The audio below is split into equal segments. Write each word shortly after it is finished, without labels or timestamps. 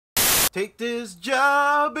Take this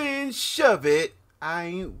job and shove it. I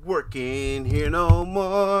ain't working here no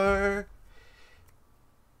more.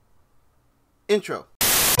 Intro.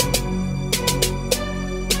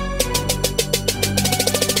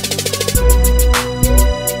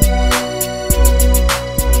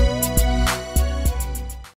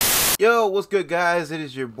 Yo, what's good, guys? It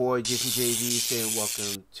is your boy Jason JV saying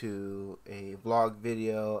welcome to a vlog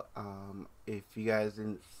video. If you guys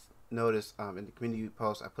didn't notice, in the community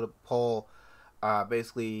post, I put a poll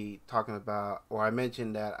basically talking about, or I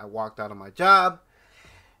mentioned that I walked out of my job.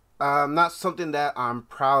 Not something that I'm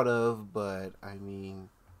proud of, but I mean,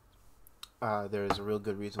 there's a real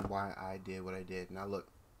good reason why I did what I did. Now look,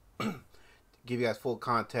 to give you guys full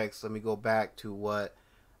context, let me go back to what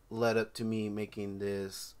led up to me making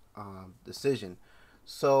this decision.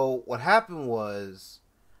 So what happened was,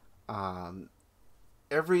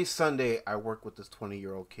 every Sunday I work with this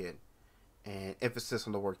 20-year-old kid, and emphasis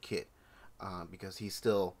on the word kid, because he's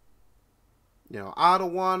still, you know, I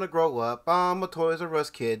don't want to grow up, I'm a Toys R Us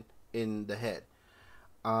kid in the head.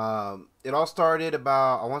 It all started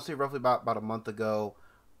about, I want to say roughly about a month ago.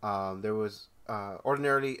 There was,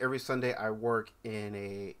 ordinarily every Sunday I work in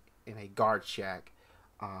a guard shack,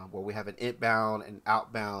 where we have an inbound and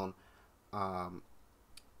outbound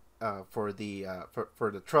for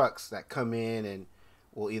the trucks that come in and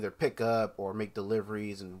will either pick up or make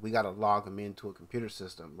deliveries, and we got to log them into a computer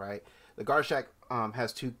system, right? The guard shack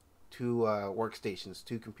has two workstations,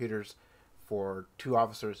 two computers for two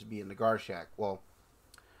officers to be in the guard shack. Well,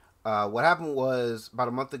 what happened was about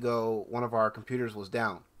a month ago, one of our computers was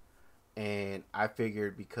down. And I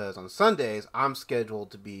figured, because on Sundays, I'm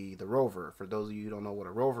scheduled to be the rover. For those of you who don't know what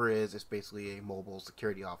a rover is, it's basically a mobile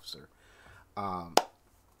security officer.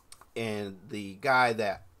 And the guy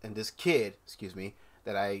and this kid, excuse me,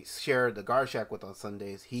 that I shared the guard shack with on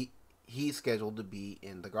Sundays, he's scheduled to be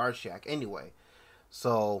in the guard shack anyway.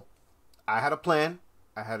 So I had a plan.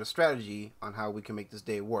 I had a strategy on how we can make this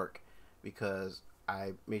day work, because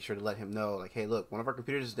I made sure to let him know, like, hey, look, one of our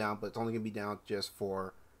computers is down, but it's only going to be down just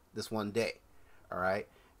for this one day. All right.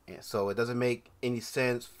 And so it doesn't make any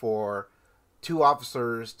sense for two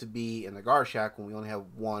officers to be in the guard shack when we only have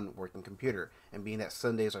one working computer. And being that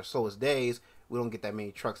Sundays are slowest days, we don't get that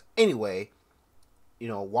many trucks anyway. You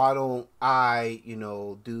know, why don't I, you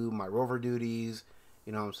know, do my rover duties,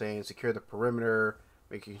 you know what I'm saying, secure the perimeter,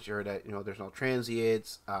 making sure that, you know, there's no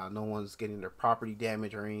transients, no one's getting their property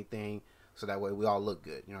damaged or anything, so that way we all look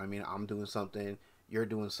good. You know what I mean? I'm doing something, you're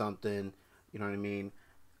doing something, you know what I mean?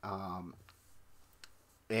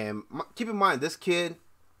 And keep in mind, this kid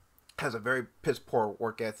has a very piss poor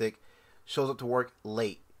work ethic, shows up to work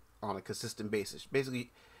late on a consistent basis, basically,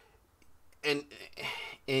 and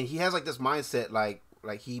he has like this mindset, like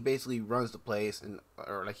he basically runs the place,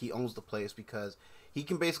 or like he owns the place, because he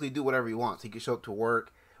can basically do whatever he wants. He can show up to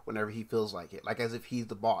work whenever he feels like it, like as if he's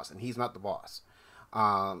the boss, and he's not the boss.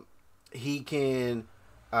 He can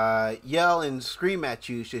yell and scream at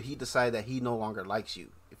you should he decide that he no longer likes you.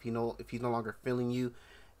 If he's no longer feeling you,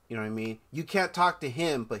 you know what I mean? You can't talk to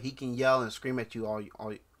him, but he can yell and scream at you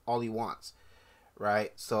all he wants,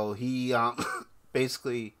 right? So he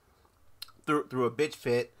basically threw a bitch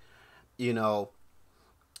fit, you know,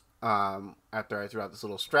 after I threw out this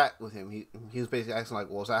little strat with him. He was basically asking, like,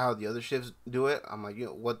 well, is that how the other shifts do it? I'm like, you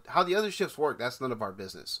know, how the other shifts work, that's none of our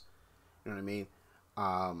business. You know what I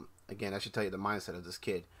mean? Again, I should tell you the mindset of this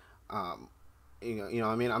kid. You know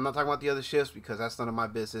what I mean? I'm not talking about the other shifts, because that's none of my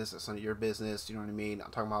business. That's none of your business. You know what I mean?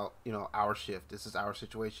 I'm talking about, you know, our shift. This is our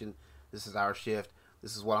situation. This is our shift.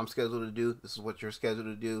 This is what I'm scheduled to do. This is what you're scheduled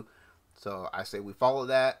to do. So I say we follow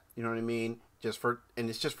that. You know what I mean? And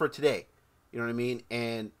it's just for today. You know what I mean?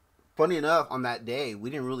 And funny enough, on that day, we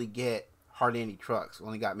didn't really get hardly any trucks. We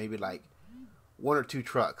only got maybe like one or two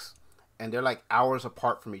trucks, and they're like hours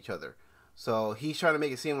apart from each other. So he's trying to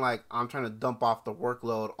make it seem like I'm trying to dump off the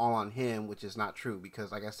workload all on him, which is not true,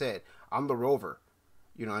 because like I said, I'm the rover.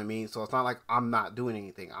 You know what I mean? So it's not like I'm not doing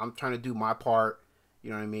anything. I'm trying to do my part.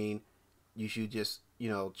 You know what I mean? You should just, you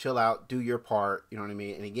know, chill out, do your part. You know what I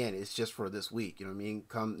mean? And again, it's just for this week. You know what I mean?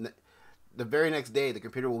 Come the very next day, the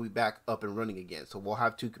computer will be back up and running again. So we'll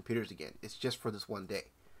have two computers again. It's just for this one day.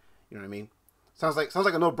 You know what I mean? Sounds like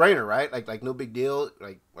a no-brainer, right? Like no big deal.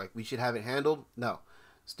 Like we should have it handled. No.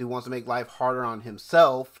 Stu wants to make life harder on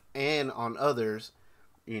himself and on others,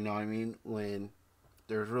 you know what I mean, when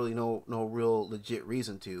there's really no real legit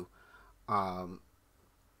reason to. But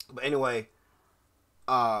anyway,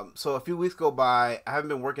 so a few weeks go by. I haven't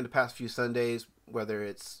been working the past few Sundays, whether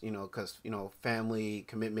it's, you know, because, you know, family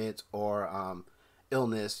commitments or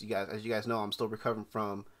illness. As you guys know, I'm still recovering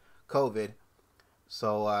from COVID.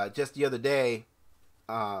 So just the other day,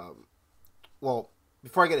 well,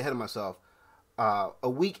 before I get ahead of myself, a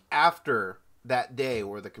week after that day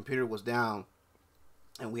where the computer was down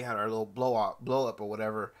and we had our little blow up or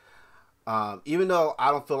whatever, even though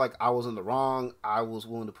I don't feel like I was in the wrong, I was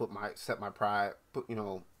willing to put aside my pride,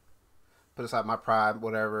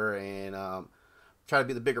 whatever, and try to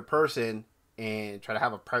be the bigger person and try to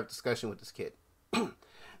have a private discussion with this kid.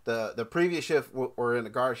 The previous shift were in the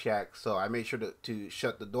guard shack, so I made sure to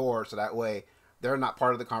shut the door so that way they're not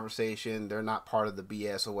part of the conversation, they're not part of the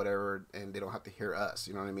BS or whatever, and they don't have to hear us.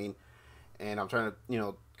 You know what I mean? And I'm trying to,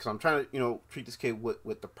 because I'm trying to, treat this kid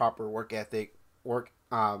with the proper work ethic,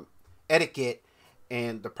 etiquette,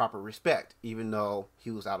 and the proper respect, even though he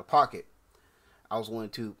was out of pocket. I was willing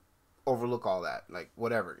to overlook all that, like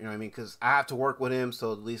whatever, you know what I mean? Because I have to work with him,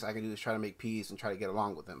 so the least I can do is try to make peace and try to get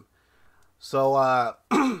along with him. So,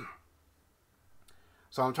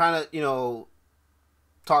 so I'm trying to,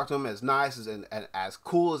 talk to him as nice and as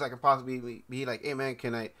cool as I can possibly be. Like, hey man,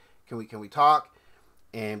 can we talk?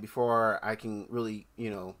 And before I can really,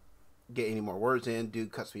 get any more words in,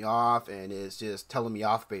 dude cuts me off and is just telling me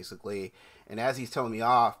off basically. And as he's telling me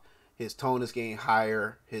off, his tone is getting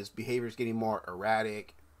higher, his behavior is getting more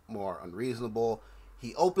erratic, more unreasonable.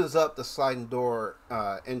 He opens up the sliding door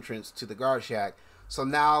entrance to the guard shack. So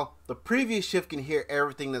now the previous shift can hear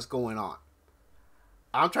everything that's going on.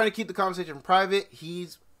 I'm trying to keep the conversation private.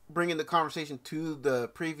 He's bringing the conversation to the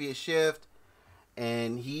previous shift.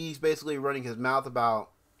 And he's basically running his mouth about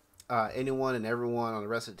anyone and everyone on the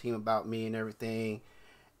rest of the team about me and everything.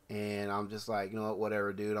 And I'm just like,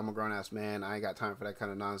 whatever, dude. I'm a grown-ass man. I ain't got time for that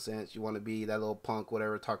kind of nonsense. You want to be that little punk,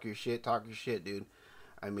 whatever, talk your shit, dude.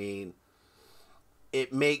 I mean,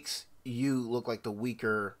 it makes you look like the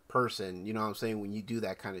weaker person, you know what I'm saying, when you do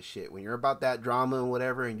that kind of shit. When you're about that drama and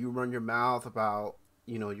whatever, and you run your mouth about,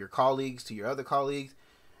 your colleagues to your other colleagues,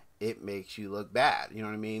 it makes you look bad, you know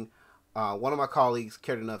what I mean? One of my colleagues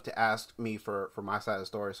cared enough to ask me for my side of the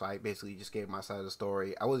story, so I basically just gave my side of the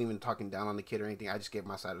story. I wasn't even talking down on the kid or anything. I just gave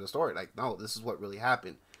my side of the story. Like, no, this is what really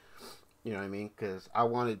happened. You know what I mean? Because I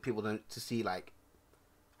wanted people to see, like,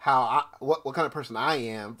 what kind of person I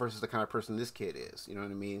am versus the kind of person this kid is. You know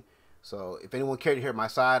what I mean? So if anyone cared to hear my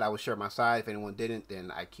side, I would share my side. If anyone didn't,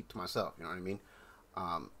 then I keep to myself. You know what I mean?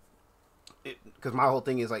 Because my whole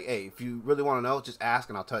thing is like, hey, if you really want to know, just ask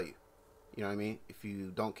and I'll tell you. You know what I mean? If you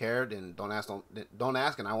don't care, then don't ask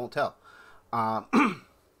and I won't tell.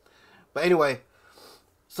 But anyway,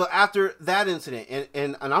 so after that incident,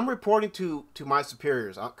 and I'm reporting to my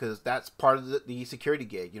superiors, because that's part of the security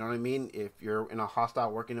gig. You know what I mean? If you're in a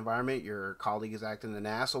hostile working environment, your colleague is acting an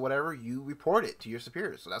ass or whatever, you report it to your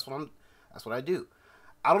superiors. So that's what I do.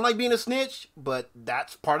 I don't like being a snitch, but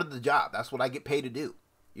that's part of the job. That's what I get paid to do.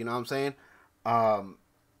 You know what I'm saying?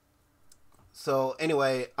 So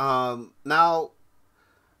anyway, now,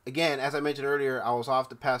 again, as I mentioned earlier, I was off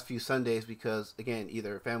the past few Sundays because, again,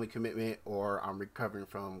 either family commitment or I'm recovering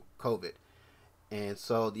from COVID. And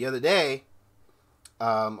so the other day,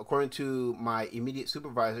 according to my immediate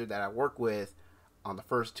supervisor that I work with on the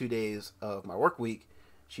first 2 days of my work week,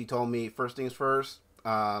 she told me, first things first,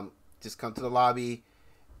 just come to the lobby,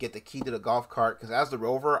 get the key to the golf cart, because as the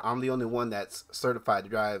rover, I'm the only one that's certified to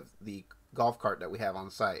drive the golf cart that we have on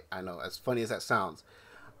site. I know, as funny as that sounds,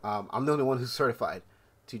 I'm the only one who's certified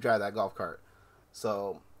to drive that golf cart.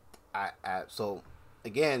 So so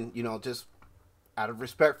again, just out of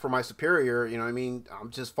respect for my superior, you know what I mean, I'm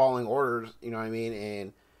just following orders, you know what I mean,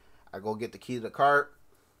 and I go get the key to the cart.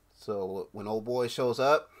 So when old boy shows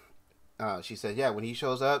up, she said, yeah, when he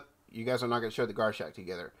shows up, you guys are not going to share the guard shack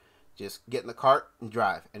together. Just get in the cart and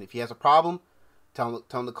drive, and if he has a problem, tell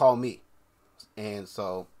him to call me. And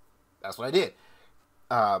so that's what I did.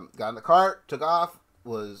 Got in the cart, took off,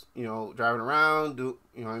 was, driving around,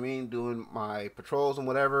 doing my patrols and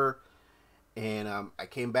whatever. And I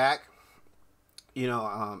came back,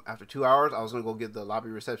 after 2 hours. I was going to go give the lobby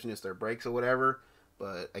receptionist their breaks or whatever.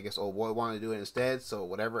 But I guess old boy wanted to do it instead. So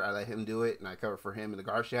whatever, I let him do it. And I covered for him in the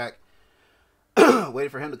guard shack.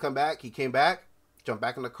 Waited for him to come back. He came back, jumped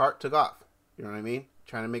back in the cart, took off. You know what I mean?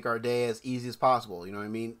 Trying to make our day as easy as possible. You know what I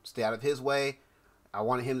mean? Stay out of his way. I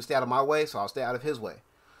wanted him to stay out of my way, so I'll stay out of his way.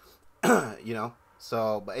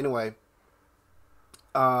 So, but anyway,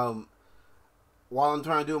 while I'm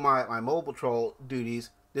trying to do my mobile patrol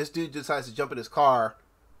duties, this dude decides to jump in his car,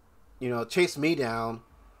 chase me down,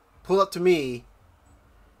 pull up to me,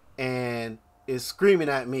 and is screaming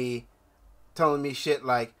at me, telling me shit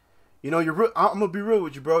like, I'm going to be real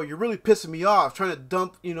with you, bro. You're really pissing me off, trying to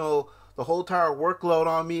dump, the whole entire workload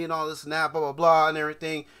on me and all this and that, blah, blah, blah, and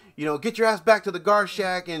everything. Get your ass back to the guard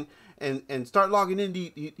shack and start logging in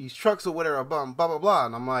these trucks or whatever, blah, blah, blah.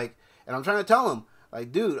 And I'm like, and I'm trying to tell him,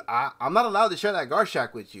 Like, dude, I'm not allowed to share that guard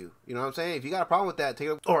shack with you. You know what I'm saying? If you got a problem with that, take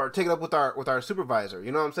it up with our supervisor.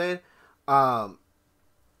 You know what I'm saying?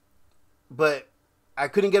 But I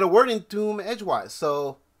couldn't get a word into him edgewise.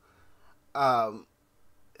 So not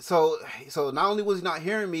only was he not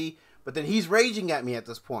hearing me, but then he's raging at me at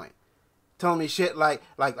this point, telling me shit like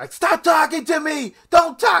stop talking to me,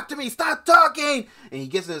 don't talk to me, stop talking. And he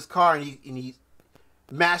gets in his car and he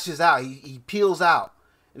mashes out, he peels out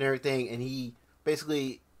and everything, and he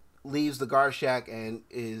basically leaves the guard shack and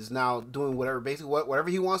is now doing whatever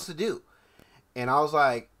he wants to do. And I was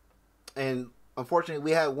like, and unfortunately we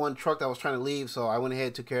had one truck that was trying to leave, so I went ahead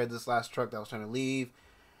and took care of this last truck that was trying to leave.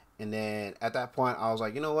 And then at that point I was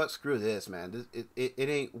like, you know what, screw this, man. It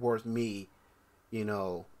ain't worth me,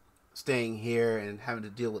 staying here and having to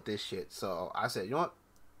deal with this shit. So I said, you know what,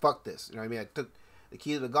 fuck this. You know what I mean? I took the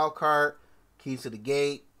key to the golf cart, keys to the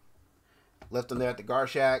gate, left them there at the guard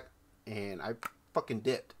shack, and I fucking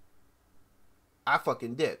dipped.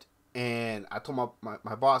 And I told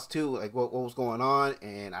my boss too, like what was going on,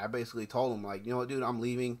 and I basically told him, like, you know what, dude, I'm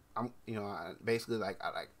leaving. I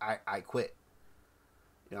quit.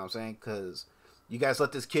 You know what I'm saying? Because you guys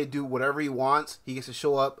let this kid do whatever he wants. He gets to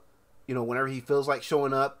show up, whenever he feels like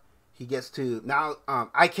showing up. He gets to now.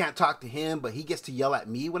 I can't talk to him, but he gets to yell at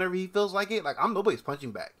me whenever he feels like it. Like, I'm nobody's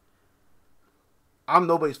punching bag. I'm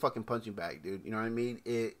nobody's fucking punching bag, dude. You know what I mean?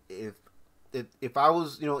 If I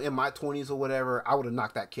was, in my 20s or whatever, I would have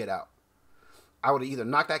knocked that kid out. I would have either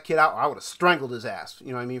knocked that kid out or I would have strangled his ass,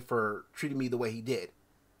 you know what I mean, for treating me the way he did.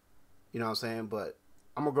 You know what I'm saying? But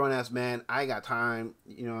I'm a grown-ass man. I ain't got time,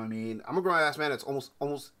 you know what I mean? I'm a grown-ass man that's almost,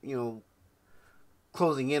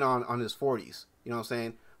 closing in on his 40s. You know what I'm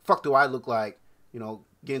saying? Fuck do I look like,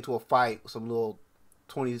 get into a fight with some little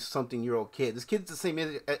 20-something-year-old kid. This kid's the same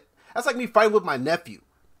age. That's like me fighting with my nephew.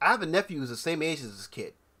 I have a nephew who's the same age as this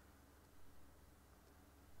kid.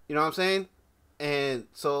 You know what I'm saying? And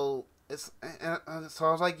so I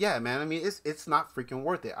was like, yeah, man. I mean, it's not freaking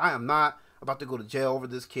worth it. I am not about to go to jail over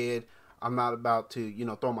this kid. I'm not about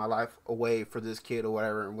to, throw my life away for this kid or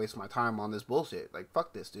whatever and waste my time on this bullshit. Like,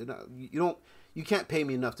 fuck this, dude. You can't pay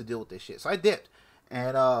me enough to deal with this shit. So I dipped.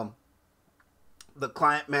 And the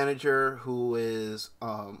client manager, who is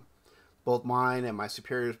both mine and my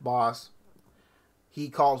superior's boss, he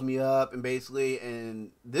calls me up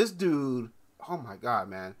and this dude, oh my God,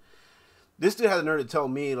 man. This dude had the nerve to tell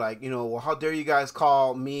me, like, well, how dare you guys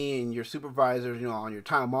call me and your supervisors, on your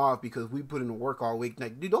time off because we put in the work all week.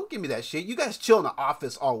 Like, dude, don't give me that shit. You guys chill in the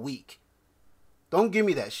office all week. Don't give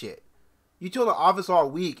me that shit. You chill in the office all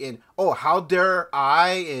week, and, oh, how dare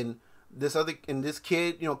I and this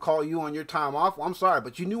kid, call you on your time off? Well, I'm sorry,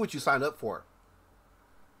 but you knew what you signed up for.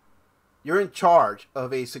 You're in charge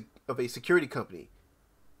of a security company.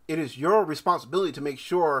 It is your responsibility to make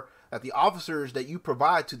sure that the officers that you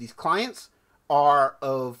provide to these clients are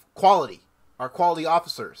of quality, are quality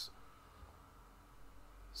officers.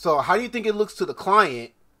 So how do you think it looks to the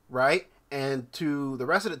client, right? And to the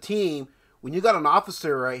rest of the team when you got an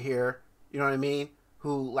officer right here, you know what I mean,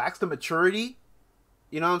 who lacks the maturity,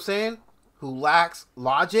 you know what I'm saying? Who lacks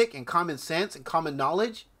logic and common sense and common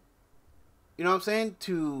knowledge, you know what I'm saying?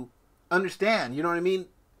 To understand, you know what I mean?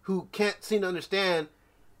 Who can't seem to understand,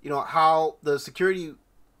 how the security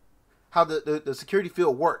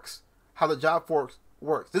field works, how the job force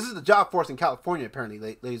works. This is the job force in California,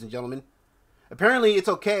 apparently, ladies and gentlemen. Apparently, it's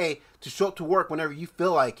okay to show up to work whenever you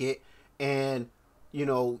feel like it and,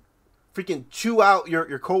 freaking chew out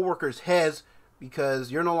your coworkers' heads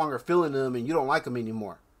because you're no longer feeling them and you don't like them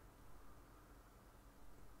anymore.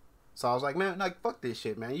 So I was like, man, like, fuck this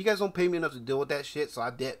shit, man. You guys don't pay me enough to deal with that shit, so I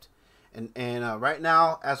dipped. And as of right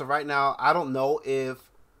now, I don't know if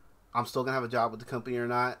I'm still gonna have a job with the company or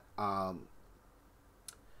not. I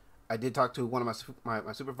did talk to one of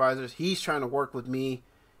my supervisors. He's trying to work with me.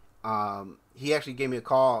 He actually gave me a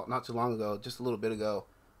call not too long ago, just a little bit ago,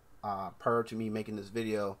 prior to me making this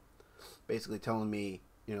video, basically telling me,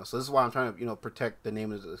 so this is why I'm trying to, protect the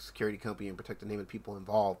name of the security company and protect the name of the people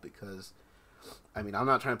involved, because, I mean, I'm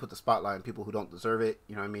not trying to put the spotlight on people who don't deserve it,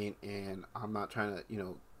 you know what I mean? And I'm not trying to,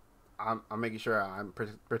 I'm making sure I'm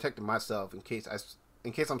protecting myself in case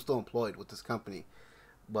I'm still employed with this company.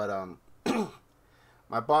 But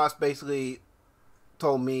my boss basically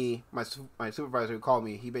told me, my supervisor who called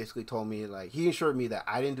me, he basically told me, like, he assured me that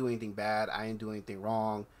I didn't do anything bad, I didn't do anything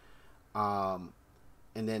wrong,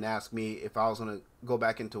 and then asked me if I was going to go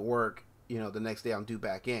back into work, the next day I'm due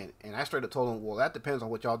back in. And I straight up told him, well, that depends on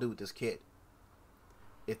what y'all do with this kid.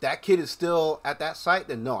 If that kid is still at that site,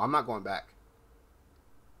 then no, I'm not going back.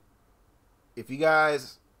 If you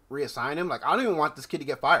guys reassign him, like, I don't even want this kid to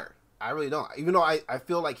get fired. I really don't. Even though I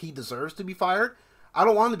feel like he deserves to be fired, I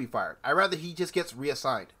don't want him to be fired. I'd rather he just gets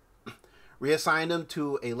reassigned. Reassign him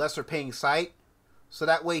to a lesser paying site so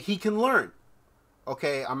that way he can learn.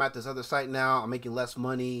 Okay, I'm at this other site now. I'm making less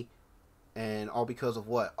money. And all because of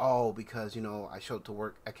what? Oh, because, you know, I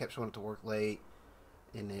kept showing up to work late.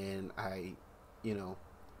 And then I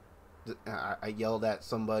yelled at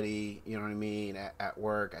somebody, you know what I mean, at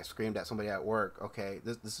work. I screamed at somebody at work. Okay,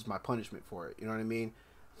 this is my punishment for it. You know what I mean?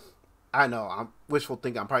 I know, I'm wishful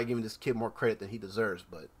thinking. I'm probably giving this kid more credit than he deserves.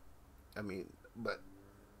 But, I mean,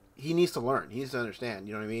 he needs to learn. He needs to understand,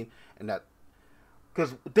 you know what I mean? And that,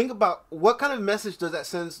 because think about what kind of message does that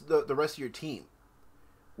send the rest of your team?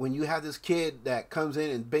 When you have this kid that comes in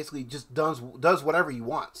and basically just does whatever he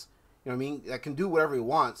wants. You know what I mean? That can do whatever he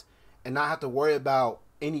wants and not have to worry about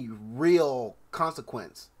any real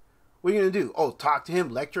consequence. What are you going to do? Oh, talk to him,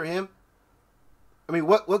 lecture him? I mean,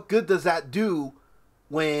 what good does that do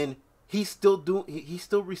when he still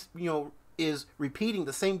is repeating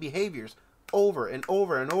the same behaviors over and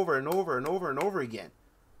over and over and over and over and over again?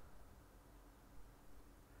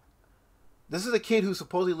 This is a kid who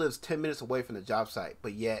supposedly lives 10 minutes away from the job site,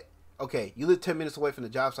 but yet, okay, you live 10 minutes away from the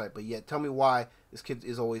job site, but yet tell me why this kid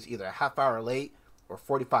is always either a half hour late or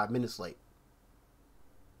 45 minutes late.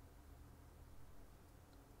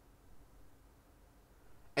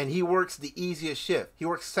 And he works the easiest shift. He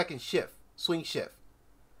works second shift, swing shift.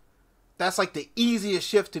 That's like the easiest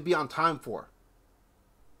shift to be on time for.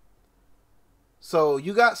 So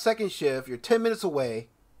you got second shift, you're 10 minutes away.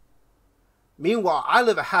 Meanwhile, I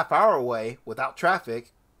live a half hour away without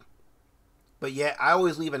traffic, but yet I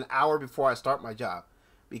always leave an hour before I start my job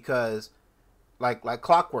because, like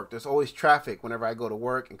clockwork, there's always traffic whenever I go to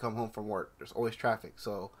work and come home from work. There's always traffic.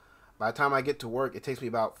 So by the time I get to work, it takes me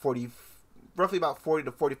roughly about 40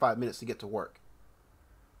 to 45 minutes to get to work.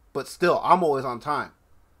 But still, I'm always on time.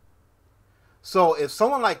 So if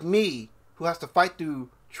someone like me, who has to fight through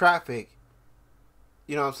traffic,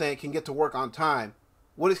 you know what I'm saying, can get to work on time,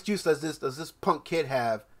 what excuse does this punk kid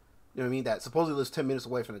have, you know what I mean, that supposedly lives 10 minutes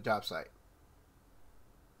away from the job site?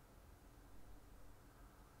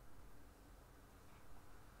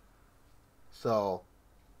 So,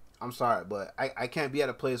 I'm sorry, but I can't be at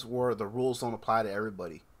a place where the rules don't apply to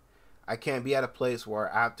everybody. I can't be at a place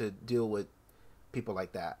where I have to deal with people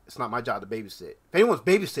like that. It's not my job to babysit. If anyone's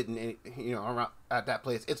babysitting, you know, around at that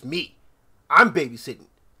place, it's me. I'm babysitting.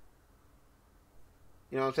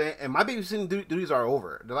 You know what I'm saying? And my babysitting duties are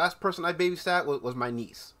over. The last person I babysat was my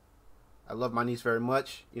niece. I love my niece very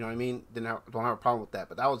much. You know what I mean? Don't have a problem with that.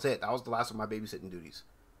 But that was it. That was the last of my babysitting duties.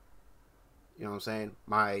 You know what I'm saying?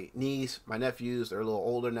 My niece, my nephews, they're a little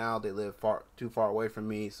older now. They live too far away from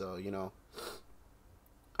me. So, you know,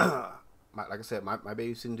 like I said, my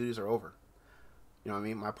babysitting duties are over. You know what I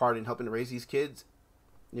mean? My part in helping to raise these kids,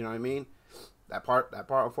 you know what I mean? That part,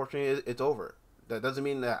 unfortunately, it's over. That doesn't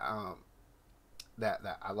mean that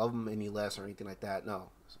that I love them any less or anything like that. No,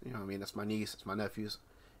 you know what I mean? That's my niece, it's my nephews.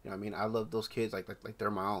 You know what I mean? I love those kids like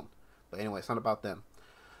they're my own. But anyway, it's not about them.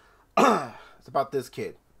 It's about this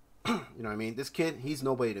kid. You know what I mean? This kid, he's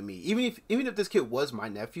nobody to me. Even if this kid was my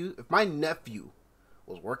nephew, if my nephew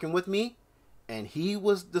was working with me and he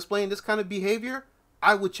was displaying this kind of behavior,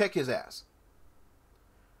 I would check his ass.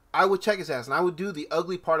 I would check his ass, and I would do the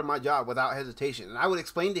ugly part of my job without hesitation. And I would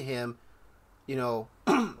explain to him, you know,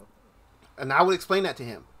 and I would explain that to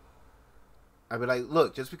him. I'd be like,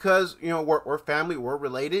 look, just because, you know, we're family, we're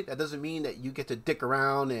related, that doesn't mean that you get to dick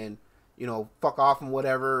around and, you know, fuck off and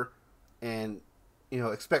whatever and, you know,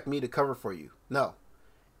 expect me to cover for you. No.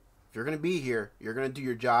 If you're going to be here, you're going to do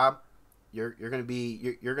your job. You're going to,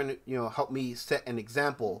 you know, help me set an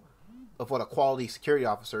example of what a quality security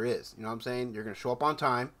officer is. You know what I'm saying? You're going to show up on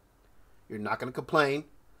time. You're not going to complain.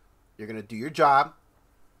 You're going to do your job.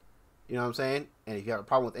 You know what I'm saying? And if you have a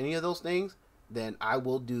problem with any of those things, then I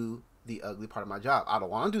will do the ugly part of my job. I don't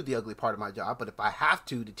want to do the ugly part of my job, but if I have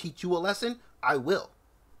to teach you a lesson, I will.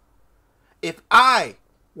 If I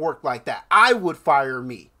worked like that, I would fire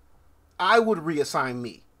me. I would reassign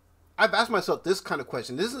me. I've asked myself this kind of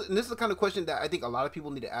question. This is the kind of question that I think a lot of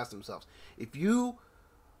people need to ask themselves. If you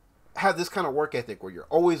have this kind of work ethic where you're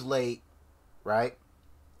always late, right?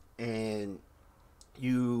 And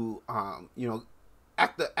you, you know,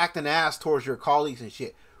 act an ass towards your colleagues and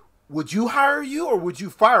shit. Would you hire you or would you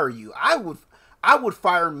fire you? I would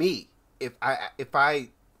fire me if I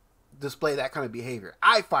display that kind of behavior.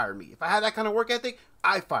 I fire me. If I had that kind of work ethic,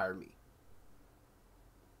 I fire me.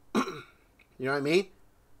 You know what I mean?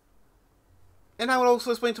 And I would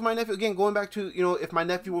also explain to my nephew, again, going back to, you know, if my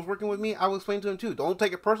nephew was working with me, I would explain to him too. Don't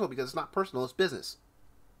take it personal because it's not personal, it's business.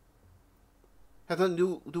 It has nothing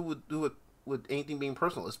to do with anything being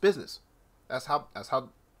personal. It's business. That's how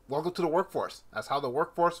Welcome to the workforce. That's how the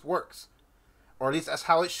workforce works. Or at least that's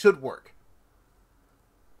how it should work.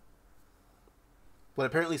 But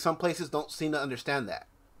apparently some places don't seem to understand that.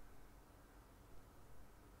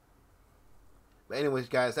 But anyways,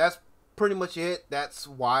 guys, that's pretty much it. That's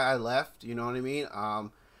why I left. You know what I mean? I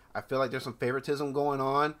feel like there's some favoritism going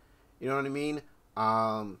on. You know what I mean?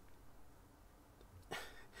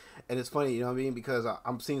 And it's funny, you know what I mean? Because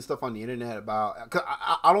I'm seeing stuff on the internet about... Cause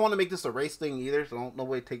I don't want to make this a race thing either, so don't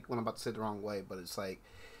nobody take what I'm about to say the wrong way. But it's like,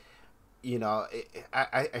 you know,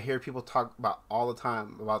 I hear people talk about all the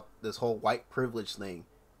time about this whole white privilege thing.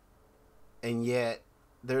 And yet,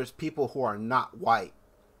 there's people who are not white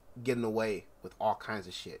getting away with all kinds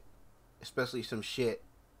of shit. Especially some shit,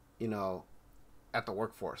 you know, at the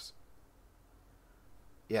workforce.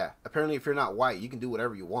 Yeah, apparently if you're not white, you can do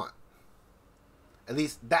whatever you want. At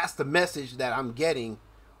least that's the message that I'm getting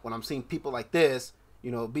when I'm seeing people like this,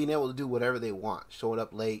 you know, being able to do whatever they want. Showing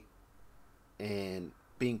up late and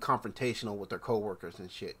being confrontational with their coworkers and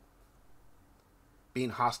shit.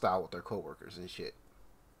 Being hostile with their coworkers and shit.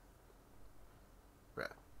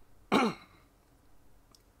 Right.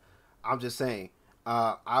 I'm just saying.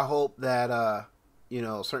 I hope that, you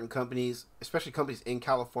know, certain companies, especially companies in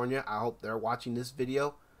California, I hope they're watching this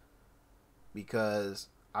video. Because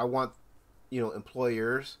I want, you know,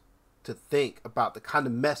 employers to think about the kind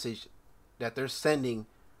of message that they're sending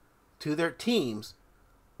to their teams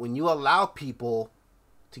when you allow people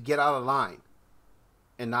to get out of line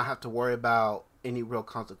and not have to worry about any real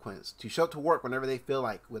consequence. To show up to work whenever they feel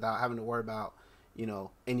like without having to worry about, you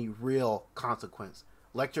know, any real consequence.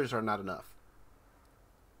 Lectures are not enough.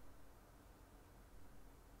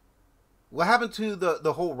 What happened to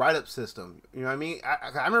the whole write-up system? You know what I mean?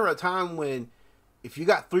 I remember a time when if you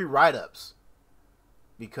got 3 write-ups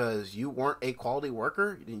because you weren't a quality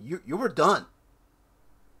worker, then you were done.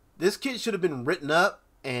 This kid should have been written up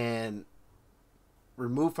and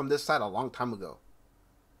removed from this site a long time ago.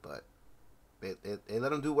 But they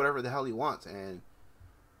let him do whatever the hell he wants. And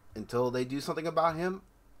until they do something about him,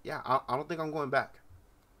 yeah, I don't think I'm going back.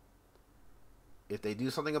 If they do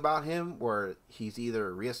something about him where he's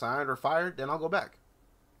either reassigned or fired, then I'll go back.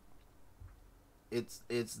 It's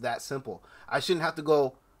that simple. I shouldn't have to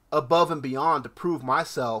go above and beyond to prove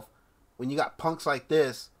myself when you got punks like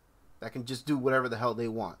this that can just do whatever the hell they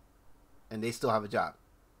want and they still have a job.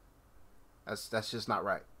 That's just not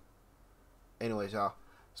right. Anyways, y'all,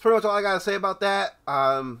 that's pretty much all I gotta say about that.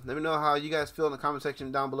 Let me know how you guys feel in the comment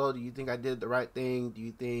section down below. Do you think I did the right thing? Do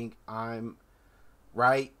you think I'm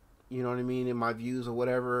right? You know what I mean, in my views or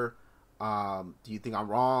whatever. Do you think I'm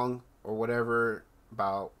wrong or whatever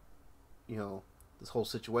about, you know, this whole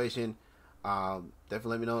situation?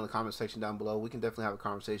 Definitely let me know in the comment section down below. We can definitely have a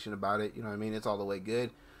conversation about it. You know what I mean? It's all the way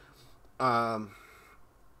good. But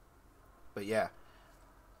yeah.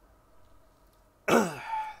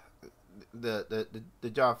 the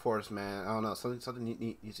job force, man. I don't know.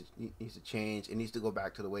 Something needs to change. It needs to go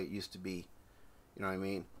back to the way it used to be. You know what I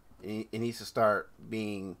mean? It needs to start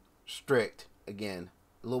being strict again,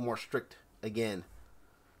 a little more strict again.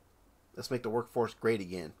 Let's make the workforce great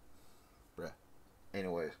again, bruh.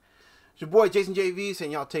 Anyways, it's your boy Jason JV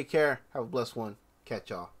saying y'all take care, have a blessed one, catch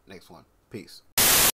y'all next one, peace.